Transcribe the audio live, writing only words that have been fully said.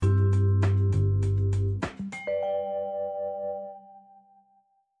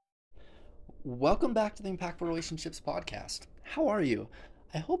Welcome back to the Impactful Relationships Podcast. How are you?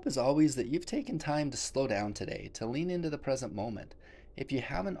 I hope, as always, that you've taken time to slow down today, to lean into the present moment. If you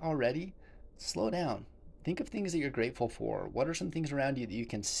haven't already, slow down. Think of things that you're grateful for. What are some things around you that you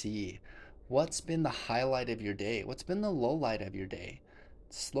can see? What's been the highlight of your day? What's been the low light of your day?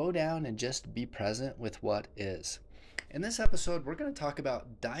 Slow down and just be present with what is. In this episode, we're going to talk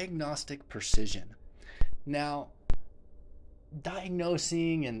about diagnostic precision. Now,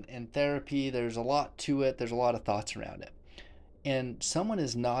 diagnosing and therapy, there's a lot to it, there's a lot of thoughts around it. And someone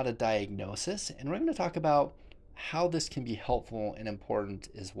is not a diagnosis, and we're going to talk about how this can be helpful and important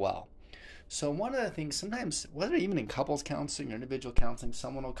as well. So, one of the things sometimes, whether even in couples counseling or individual counseling,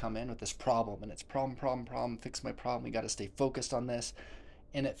 someone will come in with this problem and it's problem, fix my problem. We got to stay focused on this.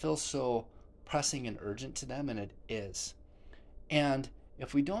 And it feels so pressing and urgent to them, and it is. And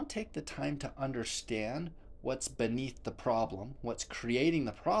if we don't take the time to understand what's beneath the problem, what's creating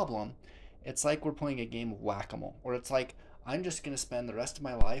the problem, it's like we're playing a game of whack-a-mole, or it's like I'm just going to spend the rest of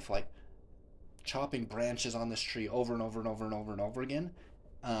my life like chopping branches on this tree over and over and over and over and over again,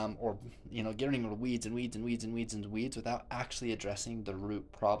 or getting rid of weeds and weeds and weeds and weeds and weeds without actually addressing the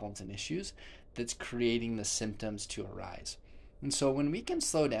root problems and issues that's creating the symptoms to arise. And so when we can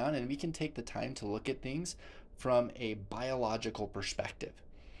slow down and we can take the time to look at things from a biological perspective.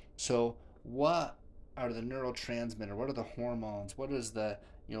 So what are the neurotransmitter? What are the hormones? What is the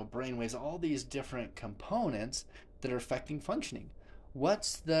brain waves? All these different components that are affecting functioning.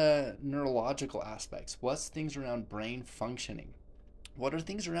 What's the neurological aspects? What's things around brain functioning? What are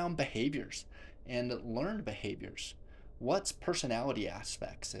things around behaviors and learned behaviors? What's personality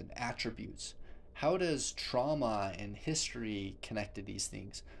aspects and attributes? How does trauma and history connect to these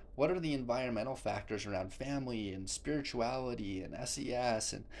things? What are the environmental factors around family and spirituality and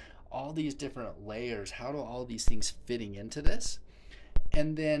SES and all these different layers? How do all these things fitting into this?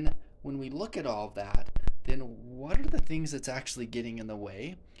 And then when we look at all of that, then what are the things that's actually getting in the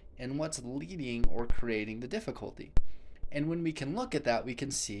way and what's leading or creating the difficulty? And when we can look at that, we can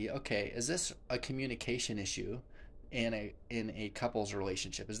see, okay, is this a communication issue in a couple's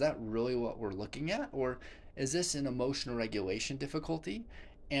relationship? Is that really what we're looking at? Or is this an emotional regulation difficulty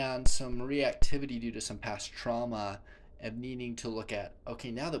and some reactivity due to some past trauma of needing to look at,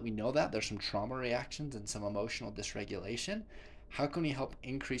 okay, now that we know that there's some trauma reactions and some emotional dysregulation, how can we help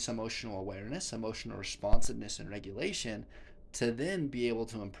increase emotional awareness, emotional responsiveness, and regulation to then be able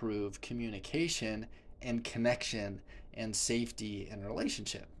to improve communication and connection and safety in a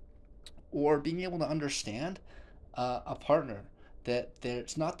relationship? Or being able to understand a partner, that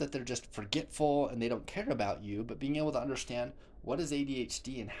it's not that they're just forgetful and they don't care about you, but being able to understand what is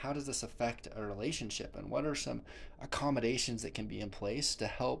ADHD and how does this affect a relationship, and what are some accommodations that can be in place to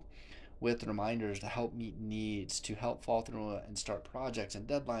help with reminders, to help meet needs, to help fall through and start projects and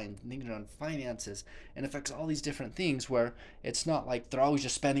deadlines and things around finances, and affects all these different things where it's not like they're always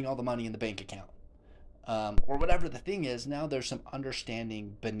just spending all the money in the bank account, or whatever the thing is. Now there's some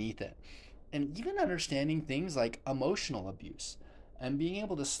understanding beneath it, and even understanding things like emotional abuse and being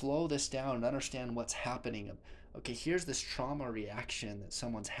able to slow this down and understand what's happening. Okay, here's this trauma reaction that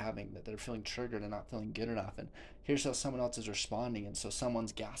someone's having, that they're feeling triggered and not feeling good enough, and here's how someone else is responding, and so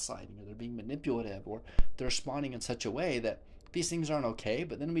someone's gaslighting or they're being manipulative or they're responding in such a way that these things aren't okay.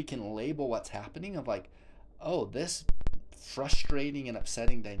 But then we can label what's happening of like, oh, this frustrating and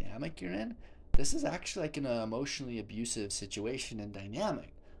upsetting dynamic you're in, this is actually like an emotionally abusive situation and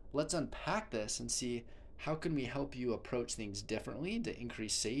dynamic. Let's unpack this and see how can we help you approach things differently to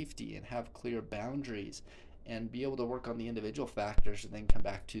increase safety and have clear boundaries and be able to work on the individual factors and then come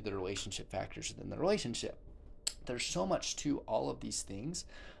back to the relationship factors within the relationship. There's so much to all of these things,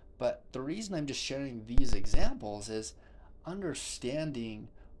 but the reason I'm just sharing these examples is understanding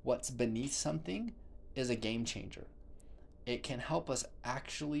what's beneath something is a game changer. It can help us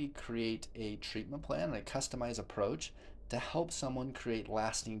actually create a treatment plan and a customized approach to help someone create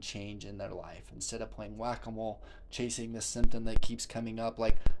lasting change in their life instead of playing whack-a-mole, chasing this symptom that keeps coming up,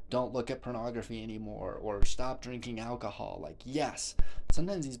 like don't look at pornography anymore or stop drinking alcohol. Like, yes,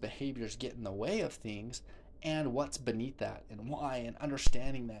 sometimes these behaviors get in the way of things, and what's beneath that and why, and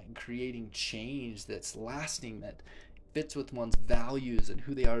understanding that and creating change that's lasting, that fits with one's values and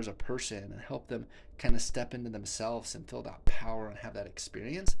who they are as a person, and help them kind of step into themselves and feel that power and have that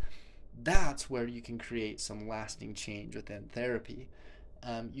experience. That's where you can create some lasting change within therapy.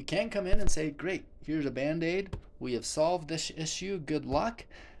 You can come in and say, great, here's a band-aid, we have solved this issue, good luck,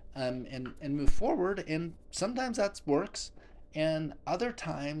 and move forward. And sometimes that works, and other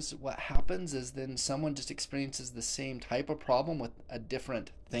times what happens is then someone just experiences the same type of problem with a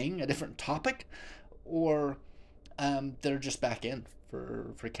different thing, a different topic, or they're just back in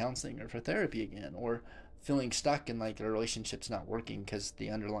for counseling or for therapy again, or feeling stuck and like their relationship's not working because the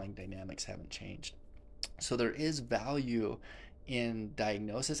underlying dynamics haven't changed. So there is value in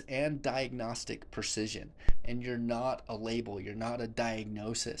diagnosis and diagnostic precision. And you're not a label, you're not a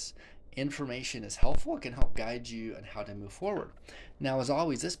diagnosis. Information is helpful, it can help guide you on how to move forward. Now, as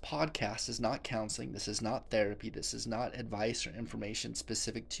always, this podcast is not counseling, this is not therapy, this is not advice or information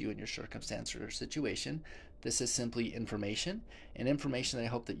specific to you and your circumstance or situation. This is simply information, and information that I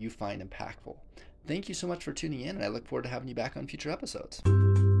hope that you find impactful. Thank you so much for tuning in, and I look forward to having you back on future episodes.